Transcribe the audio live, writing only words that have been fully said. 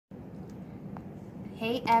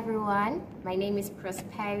Hey everyone, my name is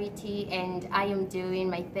Prosperity and I am doing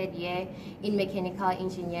my third year in mechanical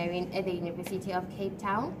engineering at the University of Cape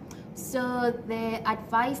Town. So the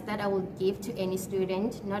advice that I will give to any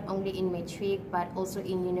student, not only in matric but also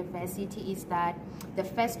in university, is that the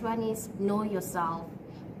first one is know yourself.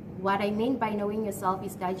 What I mean by knowing yourself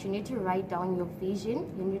is that you need to write down your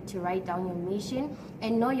vision, you need to write down your mission,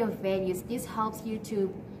 and know your values. This helps you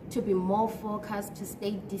to be more focused, to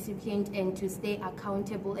stay disciplined, and to stay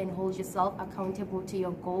accountable and hold yourself accountable to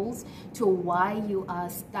your goals, to why you are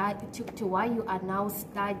why you are now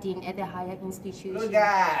studying at the higher institution. Hello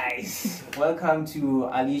guys, welcome to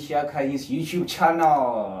Alicia Kayin's YouTube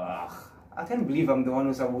channel. I can't believe I'm the one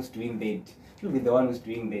who's supposed to doing that. You'll be the one who's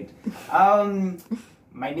doing that.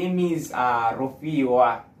 My name is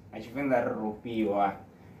Rofiwa. Rofiwa.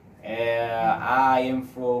 I am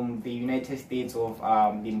from the United States of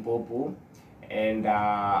Limpopo, and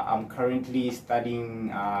I'm currently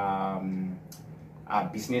studying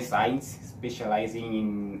business science, specializing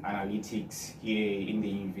in analytics here in the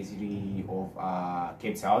University of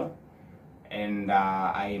Cape Town, and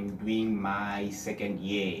I am doing my second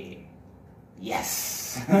year.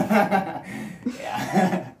 Yes. Yeah.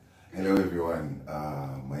 Hello everyone,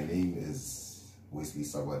 my name is Wesley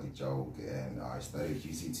Sabati Chauk and I study at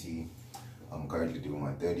UCT. I'm currently doing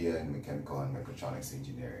my third year in mechanical and mechatronics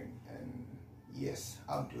engineering, and yes,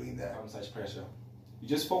 I'm doing that. From such pressure, you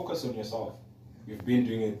just focus on yourself. You've been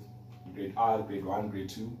doing it in grade R, grade 1, grade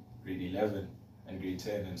 2, grade 11 and grade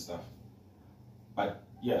 10 and stuff. But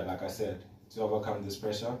yeah, like I said, to overcome this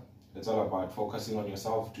pressure, it's all about focusing on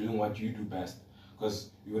yourself, doing what you do best.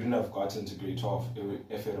 Because you wouldn't have gotten to grade 12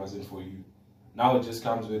 if it wasn't for you. Now it just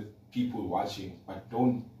comes with people watching, but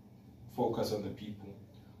don't focus on the people,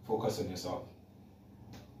 focus on yourself.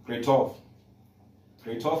 Grade 12.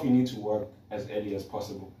 Grade 12, you need to work as early as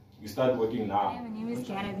possible. You start working now. Hi, my name is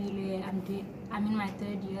Kiara Bilwe. I'm in my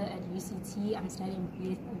third year at UCT. I'm studying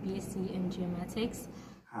BSc in geomatics.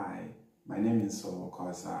 Hi, my name is Solo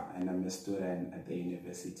Kosa and I'm a student at the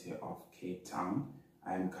University of Cape Town.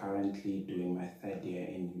 I am currently doing my third year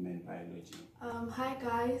in human biology. Hi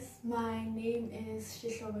guys, my name is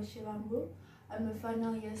Shishlobo Shilambu. I'm a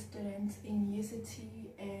final year student in UCT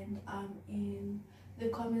and I'm in the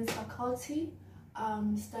Commons faculty.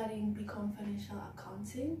 I'm studying BCom Financial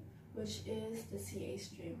Accounting, which is the CA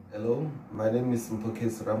stream. Hello, my name is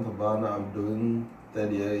Mpokesi Rampabana. I'm doing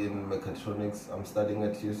third year in mechatronics. I'm studying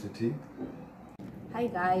at UCT. Hi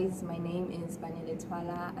guys, my name is Banele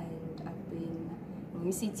Twala and I've been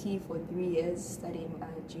in UCT for 3 years studying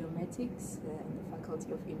geomatics in the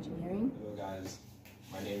Faculty of Engineering. Hello guys,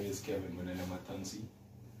 my name is Kevin Munene Matansi.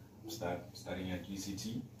 I'm studying at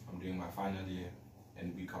UCT. I'm doing my final year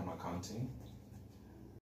in BCom Accounting.